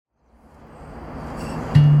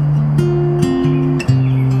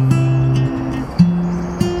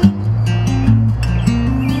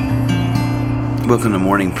Welcome to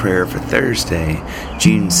morning prayer for Thursday,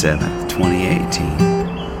 June 7th,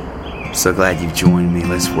 2018. So glad you've joined me.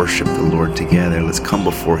 Let's worship the Lord together. Let's come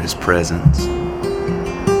before His presence.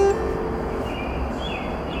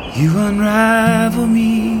 You unravel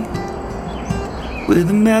me with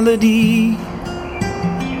a melody.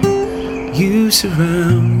 You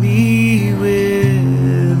surround me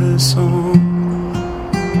with a song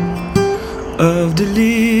of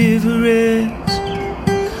deliverance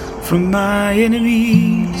from my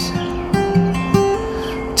enemies,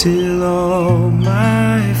 till all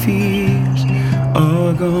my fears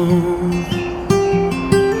are gone.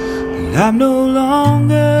 And I'm no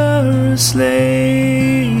longer a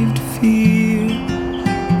slave to fear.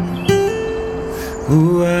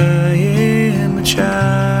 Oh, I am a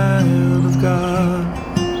child of God,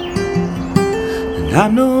 and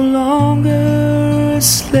I'm no longer a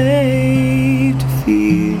slave to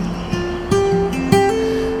fear.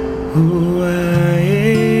 Oh, I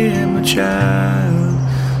am a child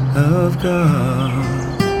of God.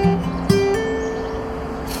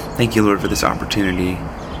 Thank you, Lord, for this opportunity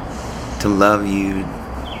to love you,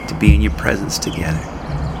 to be in your presence together.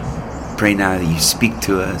 Pray now that you speak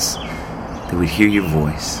to us, that we'd hear your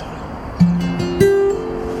voice.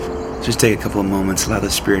 Just take a couple of moments, allow the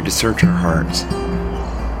Spirit to search our hearts,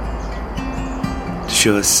 to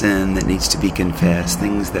show us sin that needs to be confessed,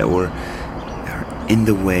 things that are in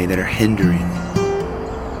the way, that are hindering.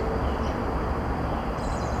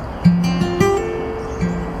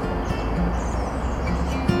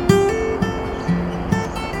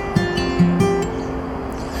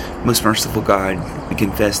 Most merciful God, we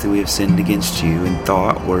confess that we have sinned against you in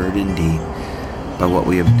thought, word, and deed, by what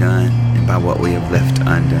we have done and by what we have left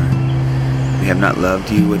undone. We have not loved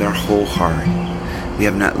you with our whole heart. We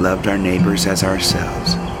have not loved our neighbors as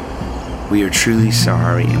ourselves. We are truly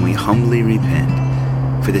sorry, and we humbly repent.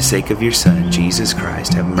 For the sake of your Son, Jesus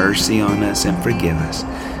Christ, have mercy on us and forgive us,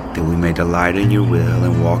 that we may delight in your will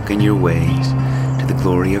and walk in your ways, to the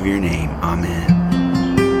glory of your name. Amen.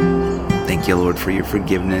 Thank you, Lord, for your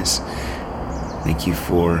forgiveness. Thank you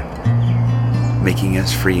for making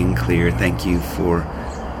us free and clear. Thank you for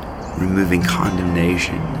removing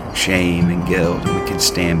condemnation, shame, and guilt. And we can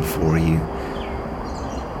stand before you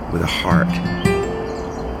with a heart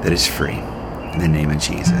that is free. In the name of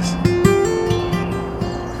Jesus.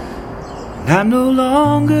 I'm no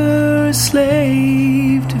longer a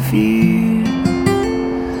slave to fear.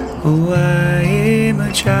 Oh, I am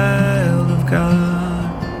a child of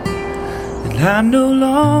God, and I'm no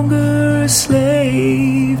longer a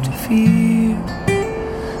slave to fear.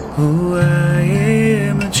 Oh, I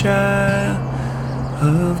am a child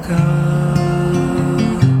of God.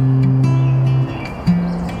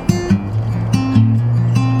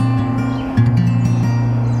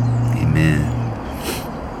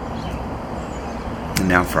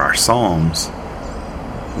 Now for our Psalms,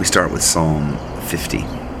 we start with Psalm 50.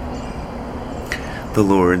 The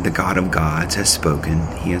Lord, the God of gods, has spoken.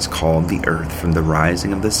 He has called the earth from the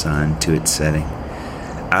rising of the sun to its setting.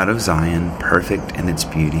 Out of Zion, perfect in its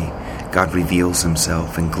beauty, God reveals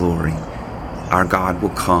himself in glory. Our God will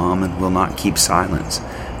come and will not keep silence.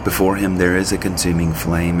 Before him there is a consuming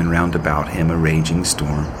flame, and round about him a raging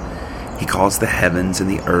storm. He calls the heavens and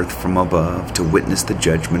the earth from above to witness the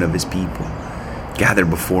judgment of his people. Gather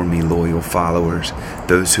before me, loyal followers,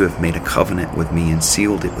 those who have made a covenant with me and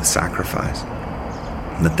sealed it with sacrifice.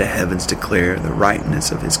 Let the heavens declare the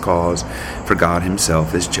rightness of his cause, for God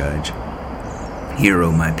himself is judge. Hear,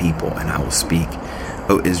 O my people, and I will speak.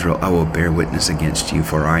 O Israel, I will bear witness against you,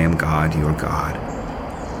 for I am God, your God.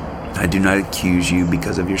 I do not accuse you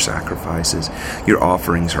because of your sacrifices. Your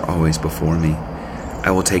offerings are always before me.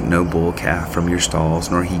 I will take no bull calf from your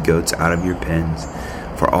stalls, nor he-goats out of your pens.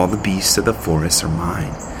 For all the beasts of the forest are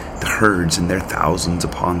mine, the herds and their thousands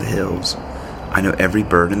upon the hills. I know every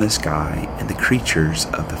bird in the sky, and the creatures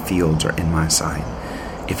of the fields are in my sight.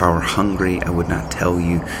 If I were hungry, I would not tell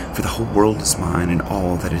you, for the whole world is mine and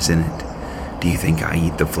all that is in it. Do you think I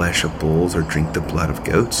eat the flesh of bulls or drink the blood of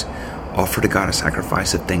goats? Offer to God a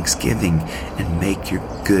sacrifice of thanksgiving, and make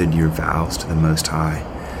good your vows to the Most High.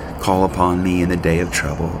 Call upon me in the day of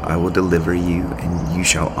trouble. I will deliver you, and you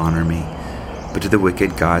shall honor me. But to the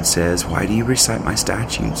wicked God says, why do you recite my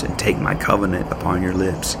statutes and take my covenant upon your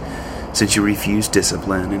lips? Since you refuse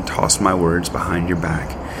discipline and toss my words behind your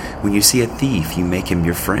back, when you see a thief, you make him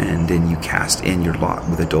your friend, and you cast in your lot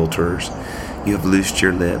with adulterers. You have loosed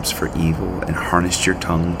your lips for evil and harnessed your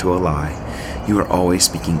tongue to a lie. You are always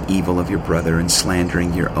speaking evil of your brother and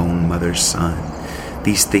slandering your own mother's son.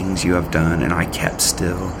 These things you have done, and I kept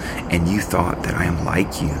still, and you thought that I am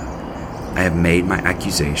like you. I have made my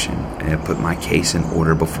accusation, and have put my case in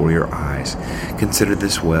order before your eyes. Consider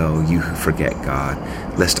this well, you who forget God,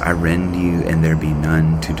 lest I rend you and there be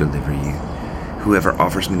none to deliver you. Whoever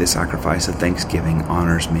offers me the sacrifice of thanksgiving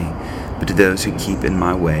honors me, but to those who keep in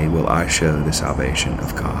my way will I show the salvation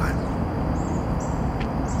of God.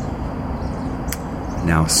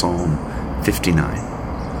 Now Psalm 59.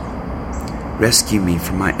 Rescue me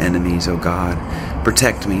from my enemies, O God.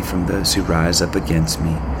 Protect me from those who rise up against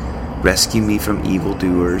me. Rescue me from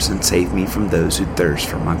evildoers and save me from those who thirst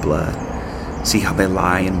for my blood. See how they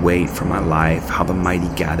lie in wait for my life, how the mighty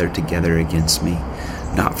gather together against me,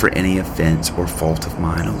 not for any offense or fault of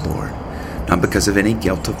mine, O Lord, not because of any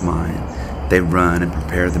guilt of mine. They run and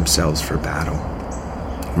prepare themselves for battle.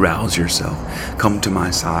 Rouse yourself, come to my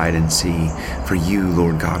side and see, for you,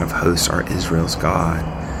 Lord God of hosts, are Israel's God.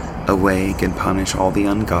 Awake and punish all the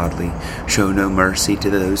ungodly. Show no mercy to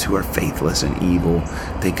those who are faithless and evil.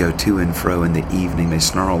 They go to and fro in the evening. They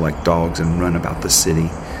snarl like dogs and run about the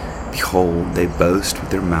city. Behold, they boast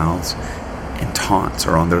with their mouths, and taunts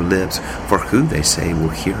are on their lips. For who, they say, will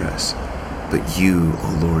hear us? But you,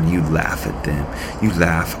 O Lord, you laugh at them. You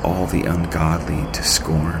laugh all the ungodly to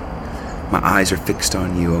scorn. My eyes are fixed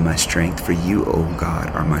on you, O my strength, for you, O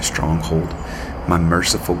God, are my stronghold. My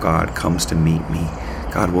merciful God comes to meet me.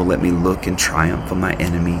 God will let me look in triumph on my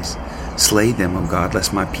enemies. Slay them, O God,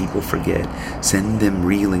 lest my people forget. Send them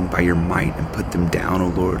reeling by your might and put them down, O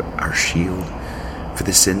Lord, our shield. For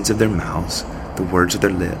the sins of their mouths, the words of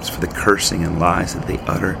their lips, for the cursing and lies that they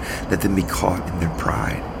utter, let them be caught in their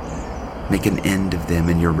pride. Make an end of them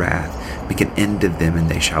in your wrath. Make an end of them, and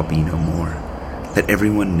they shall be no more. Let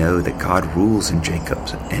everyone know that God rules in Jacob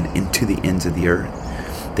and into the ends of the earth.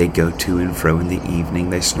 They go to and fro in the evening.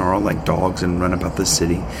 They snarl like dogs and run about the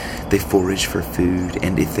city. They forage for food,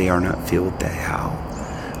 and if they are not filled, they howl.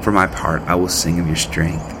 For my part, I will sing of your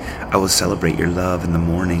strength. I will celebrate your love in the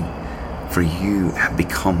morning. For you have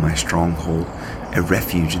become my stronghold, a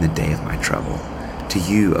refuge in the day of my trouble. To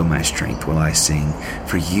you, O my strength, will I sing.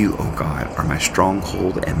 For you, O God, are my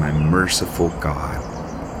stronghold and my merciful God.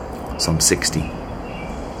 Psalm 60.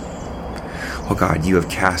 O God, you have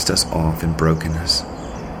cast us off and broken us.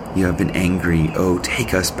 You have been angry. Oh,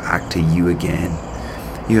 take us back to you again.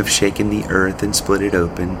 You have shaken the earth and split it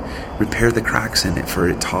open. Repair the cracks in it, for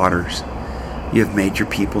it totters. You have made your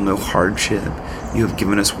people know hardship. You have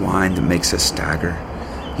given us wine that makes us stagger.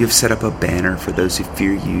 You have set up a banner for those who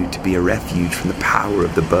fear you, to be a refuge from the power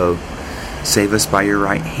of the bow. Save us by your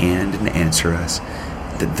right hand and answer us,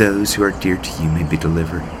 that those who are dear to you may be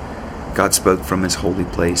delivered. God spoke from his holy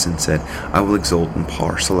place and said, I will exult and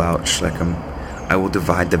parcel out Shechem. I will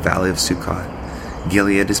divide the valley of Sukkot.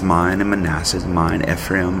 Gilead is mine and Manasseh is mine.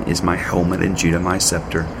 Ephraim is my helmet and Judah my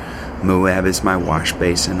scepter. Moab is my wash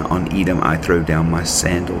basin. On Edom I throw down my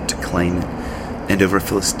sandal to claim it. And over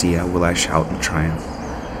Philistia will I shout in triumph.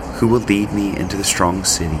 Who will lead me into the strong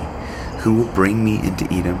city? Who will bring me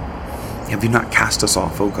into Edom? Have you not cast us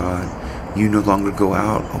off, O God? You no longer go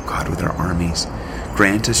out, O God, with our armies.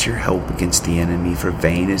 Grant us your help against the enemy, for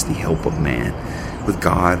vain is the help of man. With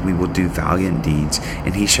God we will do valiant deeds,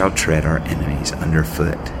 and he shall tread our enemies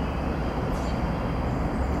underfoot.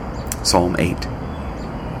 Psalm 8.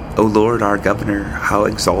 O Lord, our governor, how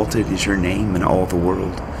exalted is your name in all the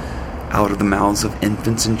world. Out of the mouths of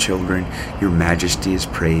infants and children, your majesty is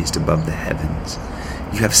praised above the heavens.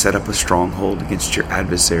 You have set up a stronghold against your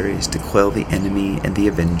adversaries to quell the enemy and the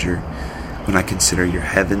avenger. When I consider your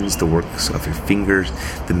heavens, the works of your fingers,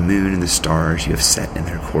 the moon and the stars you have set in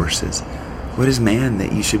their courses. What is man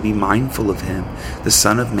that you should be mindful of him, the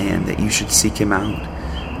son of man that you should seek him out?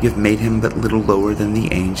 You have made him but little lower than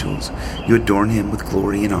the angels. You adorn him with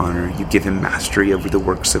glory and honor. You give him mastery over the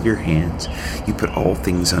works of your hands. You put all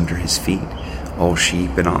things under his feet, all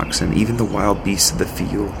sheep and oxen, even the wild beasts of the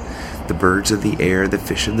field, the birds of the air, the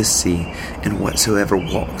fish of the sea, and whatsoever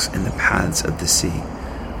walks in the paths of the sea.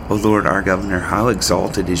 O Lord, our governor, how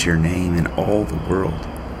exalted is your name in all the world.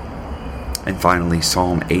 And finally,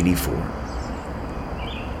 Psalm 84.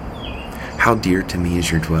 How dear to me is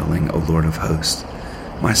your dwelling, O Lord of hosts.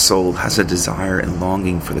 My soul has a desire and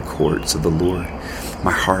longing for the courts of the Lord.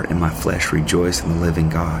 My heart and my flesh rejoice in the living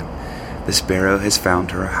God. The sparrow has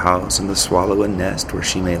found her a house, and the swallow a nest where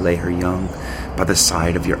she may lay her young, by the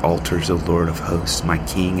side of your altars, O Lord of hosts, my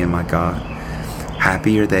King and my God.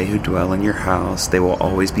 Happy are they who dwell in your house. They will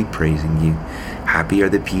always be praising you. Happy are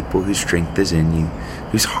the people whose strength is in you,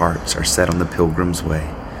 whose hearts are set on the pilgrim's way.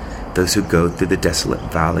 Those who go through the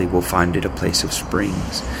desolate valley will find it a place of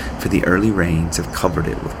springs, for the early rains have covered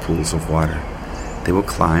it with pools of water. They will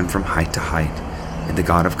climb from height to height, and the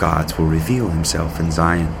God of gods will reveal himself in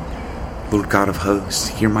Zion. Lord God of hosts,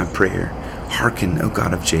 hear my prayer. Hearken, O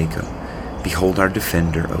God of Jacob. Behold our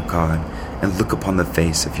defender, O God, and look upon the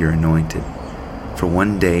face of your anointed. For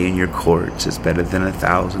one day in your courts is better than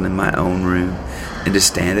 1,000 in my own room, and to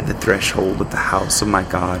stand at the threshold of the house of my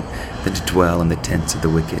God than to dwell in the tents of the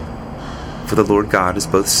wicked. For the Lord God is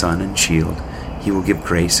both sun and shield. He will give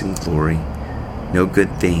grace and glory. No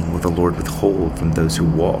good thing will the Lord withhold from those who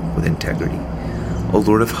walk with integrity. O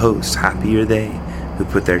Lord of hosts, happy are they who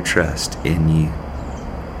put their trust in you.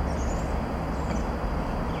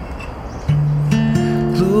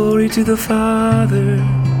 Glory to the Father,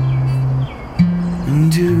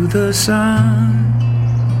 and to the Son,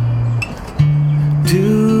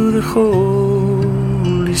 to the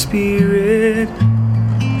Holy Spirit,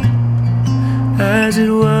 as it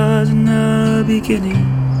was in the beginning,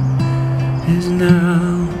 is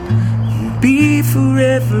now, and be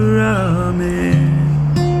forever. Amen.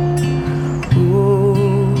 Oh,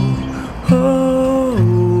 oh,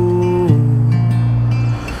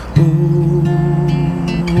 oh,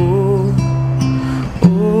 oh,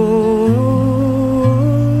 oh.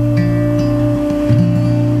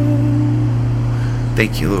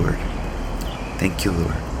 Thank you, Lord. Thank you,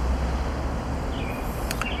 Lord.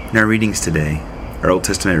 In our readings today, our Old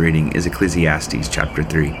Testament reading is Ecclesiastes chapter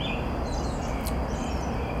 3.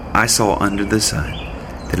 I saw under the sun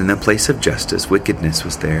that in the place of justice wickedness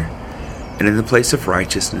was there, and in the place of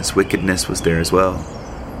righteousness wickedness was there as well.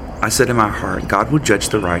 I said in my heart, God will judge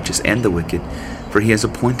the righteous and the wicked, for he has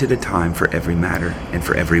appointed a time for every matter and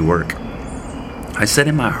for every work. I said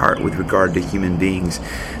in my heart with regard to human beings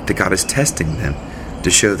that God is testing them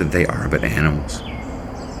to show that they are but animals.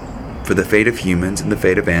 For the fate of humans and the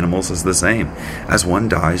fate of animals is the same. As one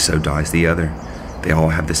dies, so dies the other. They all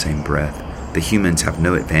have the same breath. The humans have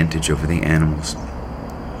no advantage over the animals,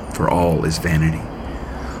 for all is vanity.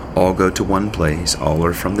 All go to one place, all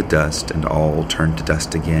are from the dust, and all turn to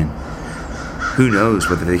dust again. Who knows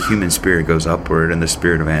whether the human spirit goes upward and the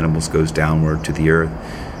spirit of animals goes downward to the earth?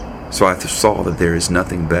 So I saw that there is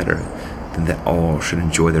nothing better than that all should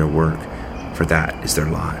enjoy their work, for that is their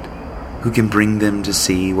lot. Who can bring them to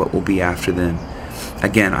see what will be after them?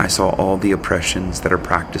 Again, I saw all the oppressions that are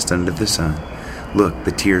practiced under the sun. Look,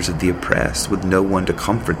 the tears of the oppressed, with no one to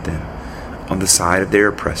comfort them. On the side of their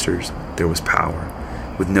oppressors there was power,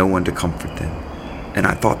 with no one to comfort them. And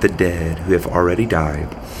I thought the dead, who have already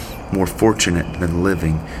died, more fortunate than the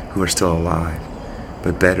living who are still alive.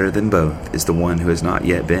 But better than both is the one who has not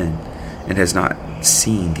yet been, and has not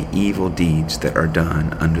seen the evil deeds that are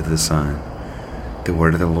done under the sun. The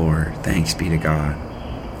word of the Lord. Thanks be to God.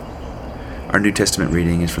 Our New Testament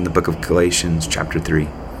reading is from the book of Galatians, chapter 3.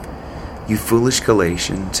 You foolish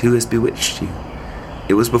Galatians, who has bewitched you?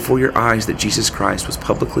 It was before your eyes that Jesus Christ was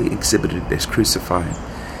publicly exhibited as crucified.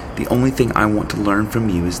 The only thing I want to learn from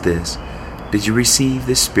you is this. Did you receive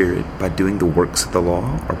this Spirit by doing the works of the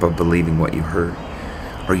law, or by believing what you heard?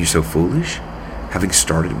 Are you so foolish? Having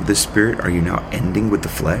started with the Spirit, are you now ending with the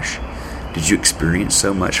flesh? Did you experience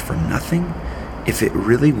so much for nothing? If it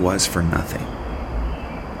really was for nothing,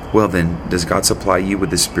 well then, does God supply you with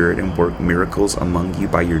the Spirit and work miracles among you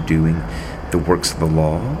by your doing the works of the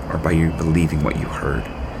law, or by your believing what you heard?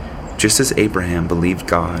 Just as Abraham believed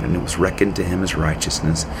God and it was reckoned to him as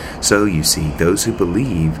righteousness, so you see, those who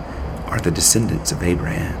believe are the descendants of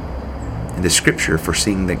Abraham. And the Scripture,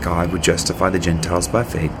 foreseeing that God would justify the Gentiles by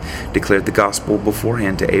faith, declared the gospel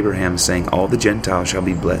beforehand to Abraham, saying, all the Gentiles shall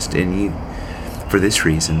be blessed in you. For this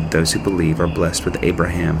reason, those who believe are blessed with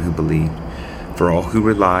Abraham who believed. For all who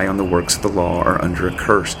rely on the works of the law are under a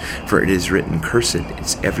curse, for it is written, cursed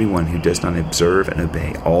is everyone who does not observe and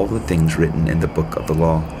obey all the things written in the book of the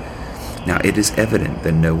law. Now it is evident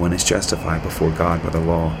that no one is justified before God by the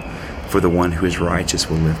law, for the one who is righteous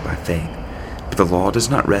will live by faith. But the law does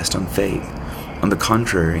not rest on faith. On the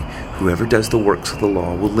contrary, whoever does the works of the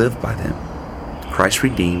law will live by them. Christ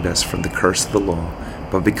redeemed us from the curse of the law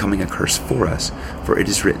by becoming a curse for us, for it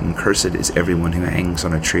is written, cursed is everyone who hangs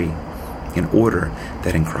on a tree, in order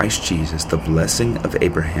that in Christ Jesus the blessing of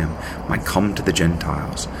Abraham might come to the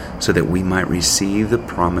Gentiles, so that we might receive the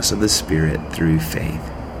promise of the Spirit through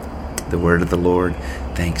faith. The word of the Lord.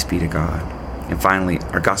 Thanks be to God. And finally,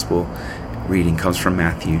 our gospel reading comes from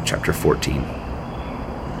Matthew chapter 14.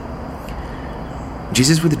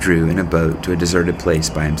 Jesus withdrew in a boat to a deserted place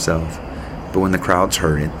by himself, but when the crowds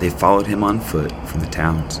heard it, they followed him on foot from the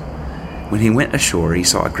towns. When he went ashore, he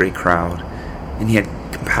saw a great crowd, and he had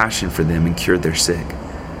compassion for them and cured their sick.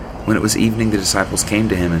 When it was evening, the disciples came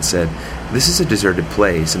to him and said, this is a deserted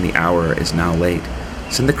place, and the hour is now late.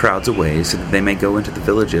 Send the crowds away so that they may go into the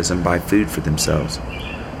villages and buy food for themselves.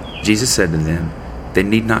 Jesus said to them, they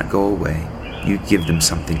need not go away. You give them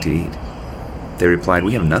something to eat. They replied,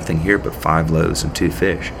 "We have nothing here but 5 loaves and 2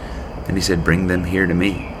 fish." And he said, "Bring them here to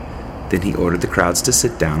me." Then he ordered the crowds to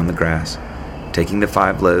sit down on the grass. Taking the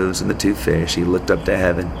 5 loaves and the 2 fish, he looked up to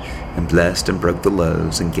heaven and blessed and broke the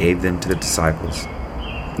loaves and gave them to the disciples.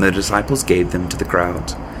 And the disciples gave them to the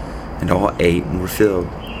crowds, and all ate and were filled.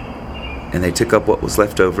 And they took up what was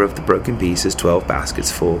left over of the broken pieces, 12 baskets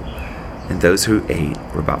full. And those who ate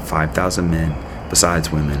were about 5,000 men,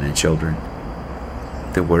 besides women and children.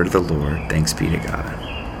 The word of the Lord. Thanks be to God.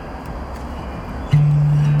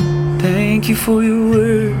 Thank you for your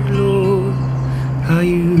word, Lord, how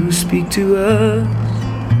you speak to us,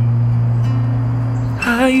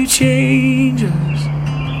 how you change us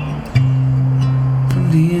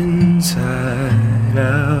from the inside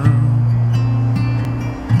out.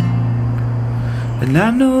 And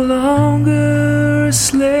I'm no longer a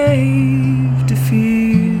slave to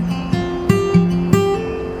fear.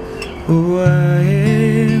 Oh, I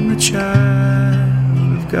am a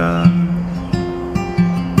child of God.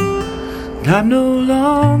 And I'm no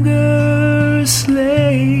longer a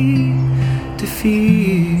slave to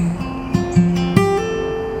fear.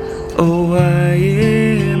 Oh, I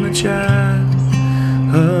am a child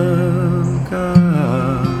of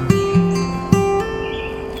God.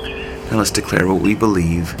 Now let's declare what we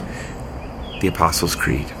believe, the Apostles'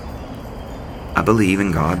 Creed. I believe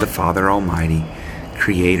in God the Father Almighty,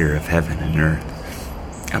 creator of heaven and earth.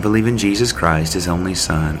 I believe in Jesus Christ, his only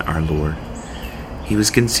Son, our Lord. He was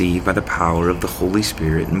conceived by the power of the Holy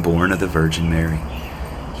Spirit and born of the Virgin Mary.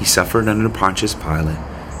 He suffered under Pontius Pilate,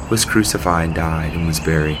 was crucified, died, and was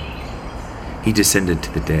buried. He descended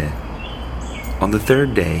to the dead. On the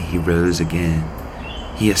 3rd day he rose again.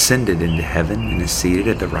 He ascended into heaven and is seated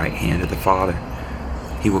at the right hand of the Father.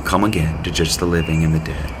 He will come again to judge the living and the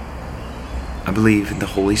dead. I believe in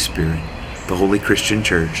the Holy Spirit, the Holy Christian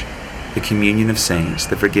Church, the communion of saints,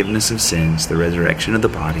 the forgiveness of sins, the resurrection of the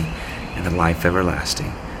body, and the life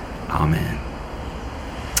everlasting. Amen.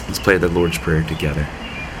 Let's pray the Lord's Prayer together.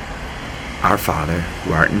 Our Father,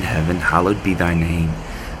 who art in heaven, hallowed be thy name.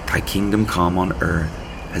 Thy kingdom come on earth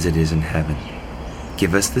as it is in heaven.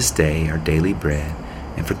 Give us this day our daily bread,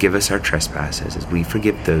 and forgive us our trespasses as we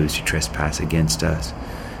forgive those who trespass against us.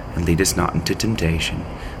 And lead us not into temptation,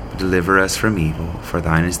 but deliver us from evil. For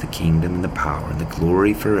thine is the kingdom and the power and the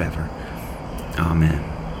glory forever. Amen.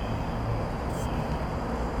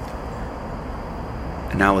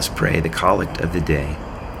 And now let's pray the collect of the day.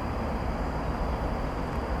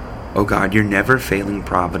 O God, your never-failing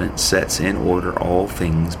providence sets in order all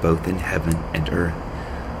things both in heaven and earth.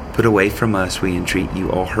 Put away from us, we entreat you,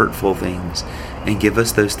 all hurtful things, and give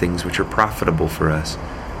us those things which are profitable for us.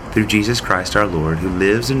 Through Jesus Christ our Lord, who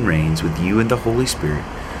lives and reigns with you and the Holy Spirit,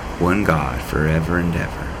 one God, forever and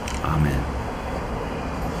ever. Amen.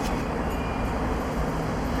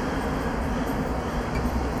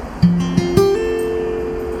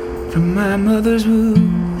 From my mother's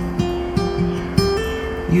womb,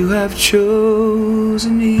 you have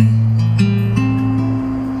chosen me.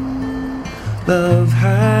 Love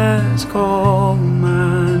has called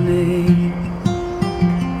my name.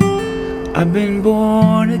 I've been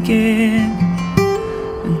born again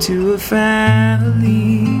into a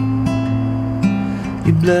family.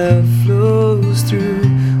 Your blood flows through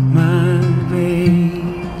my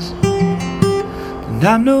veins, and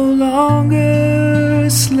I'm no longer a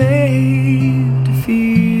slave to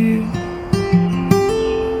fear.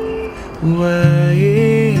 Oh, I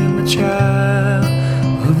am a child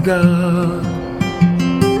of God,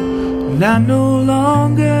 and I'm no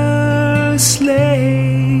longer a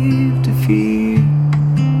slave to fear.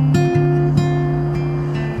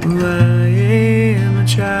 Oh, I am a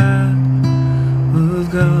child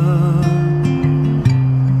of God.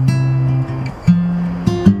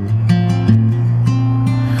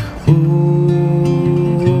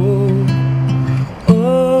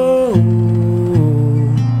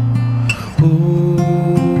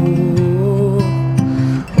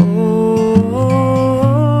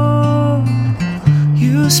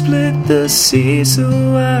 Split the sea so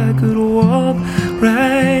I could walk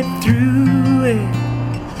right through it.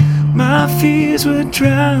 My fears were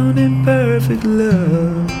drowned in perfect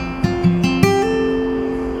love.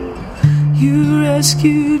 You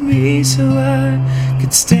rescued me so I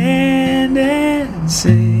could stand and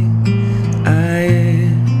sing. I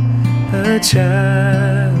am a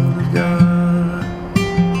child of God.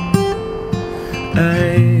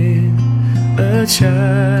 I am a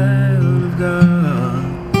child of God.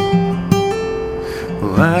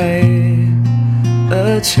 I am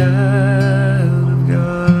a child of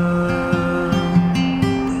God.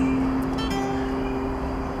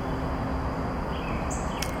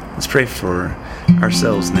 Let's pray for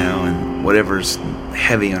ourselves now and whatever's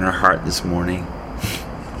heavy on our heart this morning.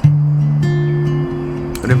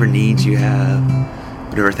 Whatever needs you have,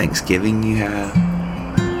 whatever thanksgiving you have,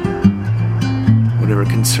 whatever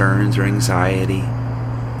concerns or anxiety,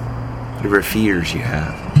 whatever fears you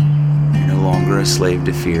have. You're no longer a slave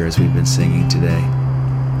to fear, as we've been singing today.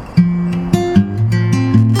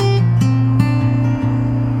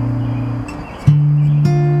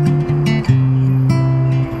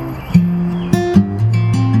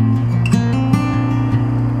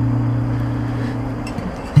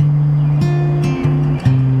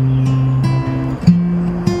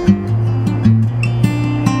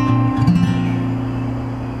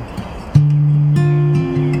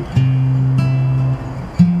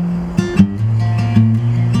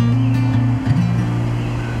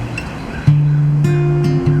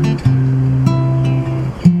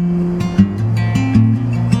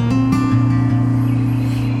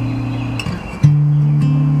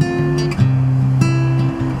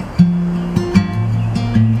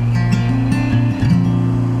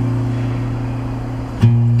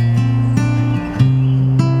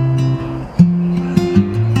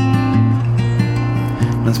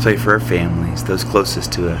 Let's pray for our families, those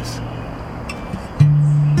closest to us.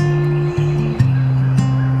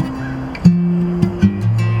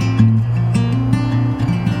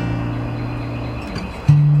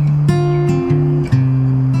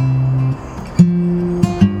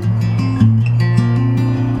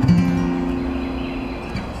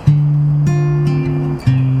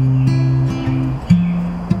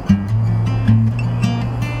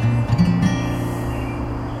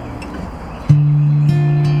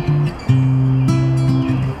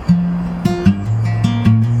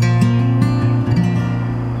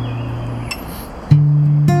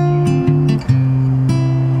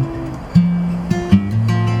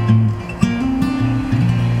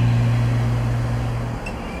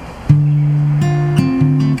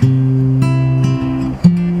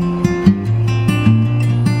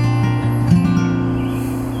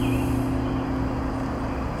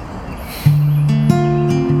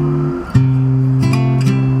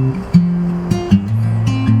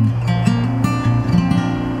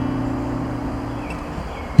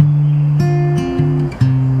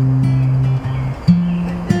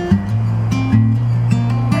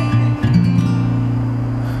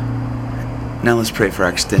 Now let's pray for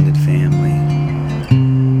our extended family,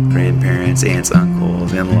 grandparents, aunts,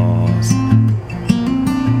 uncles, in-laws,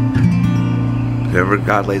 whoever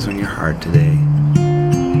God lays on your heart today.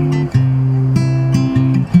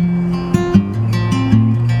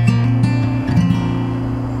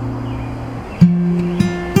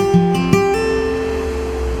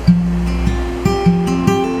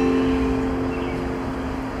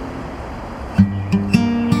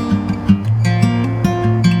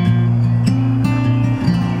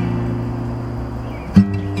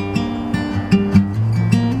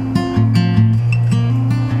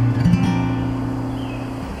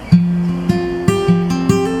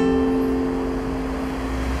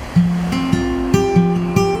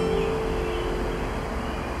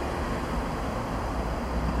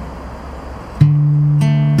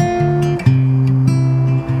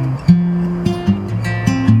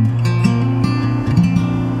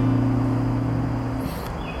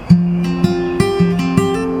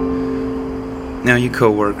 Now you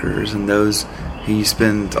co-workers and those who you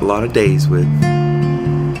spend a lot of days with.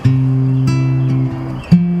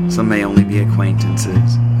 Some may only be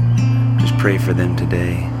acquaintances. Just pray for them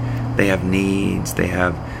today. They have needs. They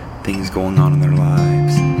have things going on in their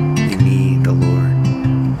lives. They need the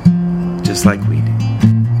Lord, just like we do.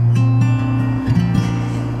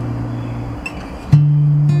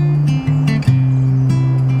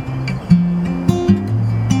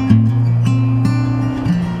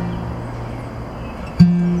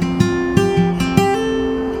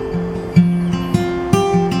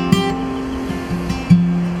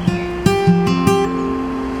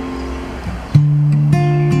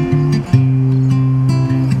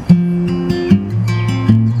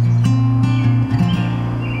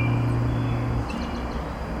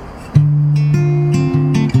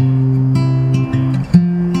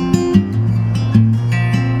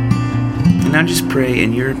 Now just pray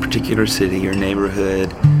in your particular city, your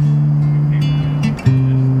neighborhood,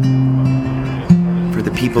 for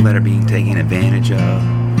the people that are being taken advantage of,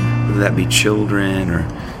 whether that be children or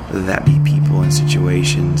whether that be people in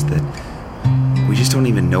situations that we just don't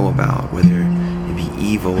even know about, whether it be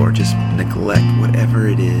evil or just neglect, whatever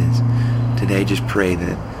it is. Today just pray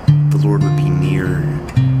that the Lord would be near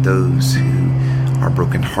those who are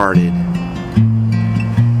brokenhearted,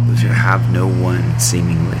 those who have no one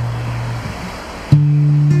seemingly.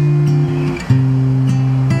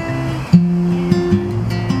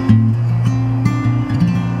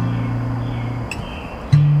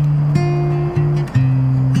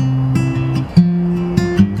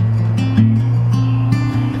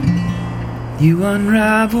 You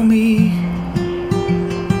unravel me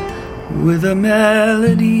with a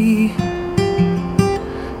melody.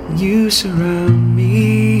 You surround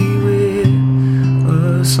me with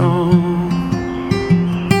a song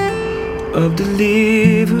of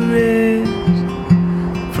deliverance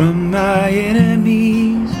from my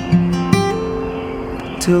enemies,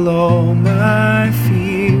 till all my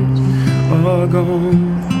fears are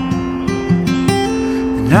gone.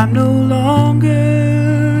 And I'm no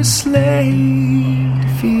longer a slave to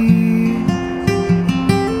fear.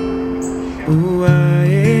 Oh, I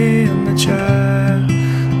am a child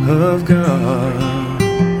of God,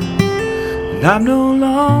 and I'm no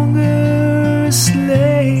longer a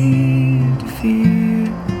slave to fear.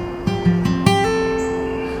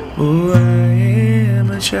 Oh, I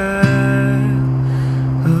am a child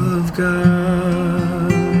of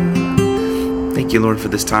God. Thank you, Lord, for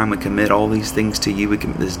this time. We commit all these things to you. We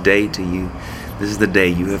commit this day to you. This is the day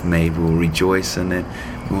you have made. We will rejoice in it.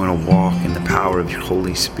 We want to walk in the power of your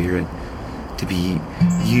Holy Spirit, to be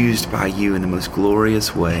used by you in the most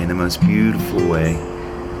glorious way, in the most beautiful way.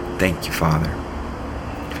 Thank you, Father,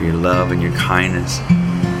 for your love and your kindness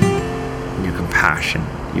and your compassion,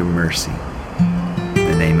 your mercy.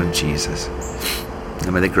 In the name of Jesus.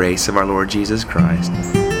 And may the grace of our Lord Jesus Christ,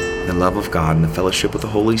 the love of God, and the fellowship of the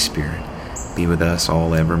Holy Spirit be with us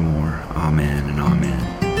all evermore. Amen and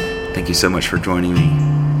amen. Thank you so much for joining me.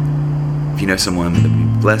 If you know someone that would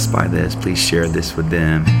be blessed by this, please share this with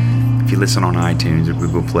them. If you listen on iTunes or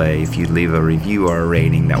Google Play, if you leave a review or a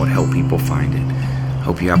rating, that would help people find it.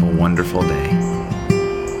 Hope you have a wonderful day.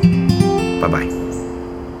 Bye-bye.